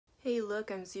Hey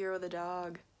look, I'm Zero the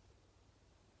dog.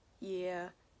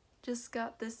 Yeah, just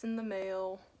got this in the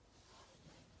mail.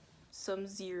 Some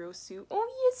Zero suit. Oh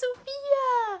yeah,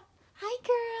 Sophia! Hi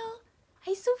girl!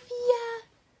 Hi Sophia!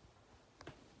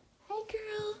 Hi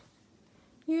girl!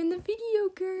 You're in the video,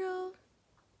 girl!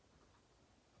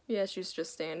 Yeah, she's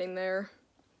just standing there.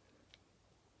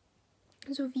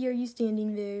 Sophia, are you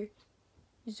standing there?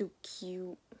 You're so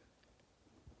cute.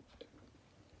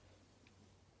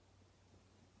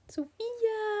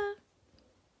 Sophia!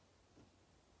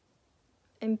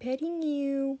 I'm petting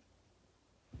you.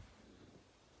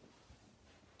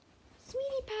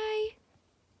 Sweetie pie!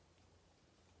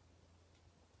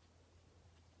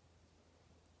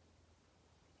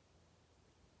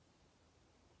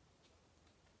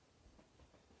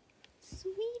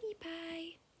 Sweetie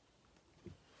pie!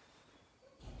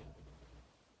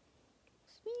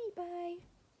 Sweetie pie!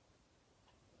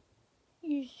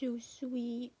 You're so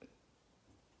sweet.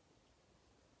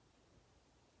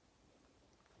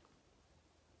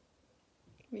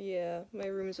 Yeah, my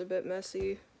room's a bit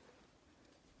messy.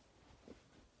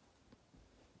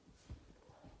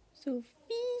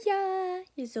 Sophia!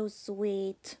 You're so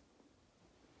sweet.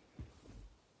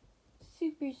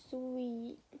 Super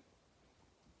sweet.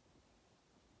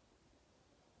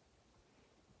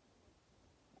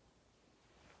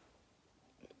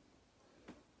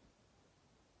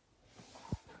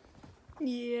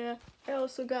 Yeah, I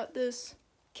also got this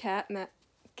cat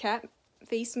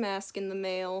face mask in the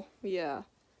mail. Yeah.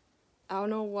 I don't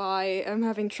know why I'm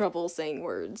having trouble saying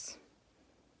words.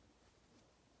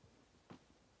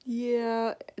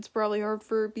 Yeah, it's probably hard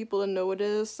for people to know what it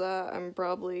is. I'm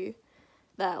probably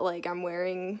that, like, I'm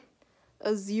wearing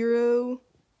a Zero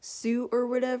suit or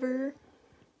whatever.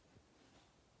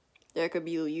 That could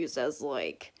be used as,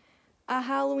 like, a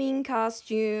Halloween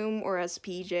costume or as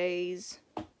PJs,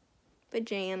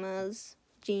 pajamas,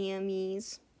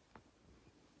 jammies.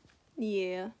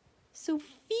 Yeah. Sophia!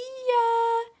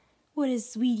 What a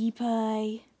sweetie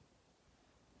pie.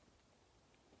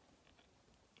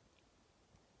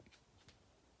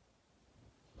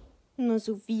 No,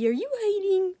 Sophia, are you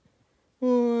hiding?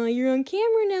 Oh, you're on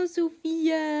camera now,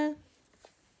 Sophia.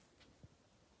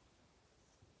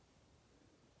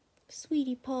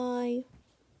 Sweetie pie.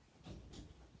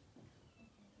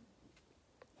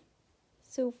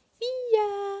 Sophia.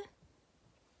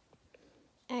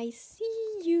 I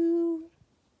see you.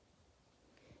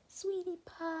 Sweetie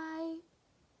pie.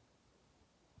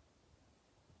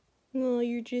 Oh,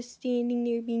 you're just standing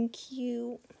there being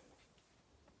cute.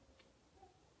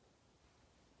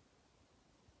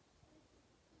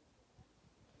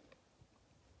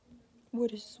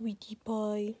 What a sweetie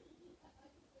pie.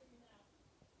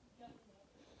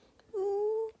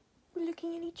 Ooh, we're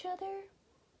looking at each other.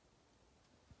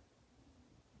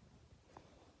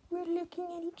 We're looking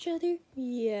at each other.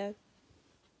 Yeah.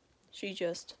 She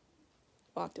just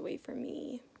walked away from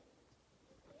me.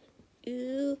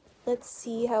 Ooh, let's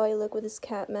see how I look with this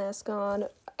cat mask on.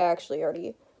 I actually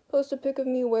already posted a pic of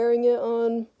me wearing it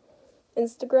on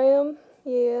Instagram.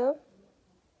 Yeah.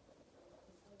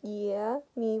 Yeah,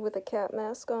 me with a cat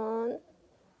mask on. Meow.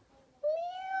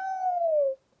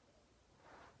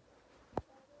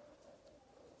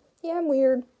 Yeah, I'm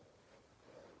weird.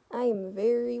 I am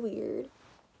very weird.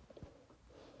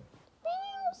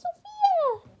 Meow,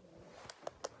 Sophia!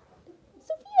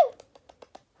 Sophia!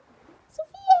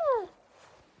 Sophia!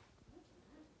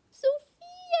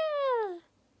 Sophia!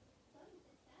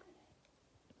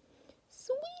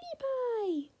 Sweetie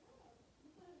pie!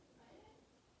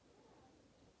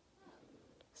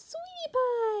 Sweetie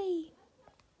pie!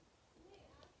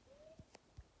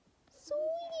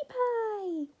 Sweetie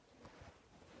pie!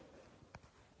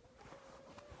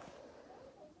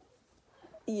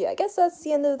 Yeah, I guess that's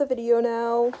the end of the video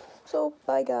now. So,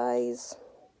 bye guys.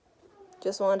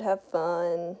 Just wanted to have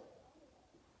fun.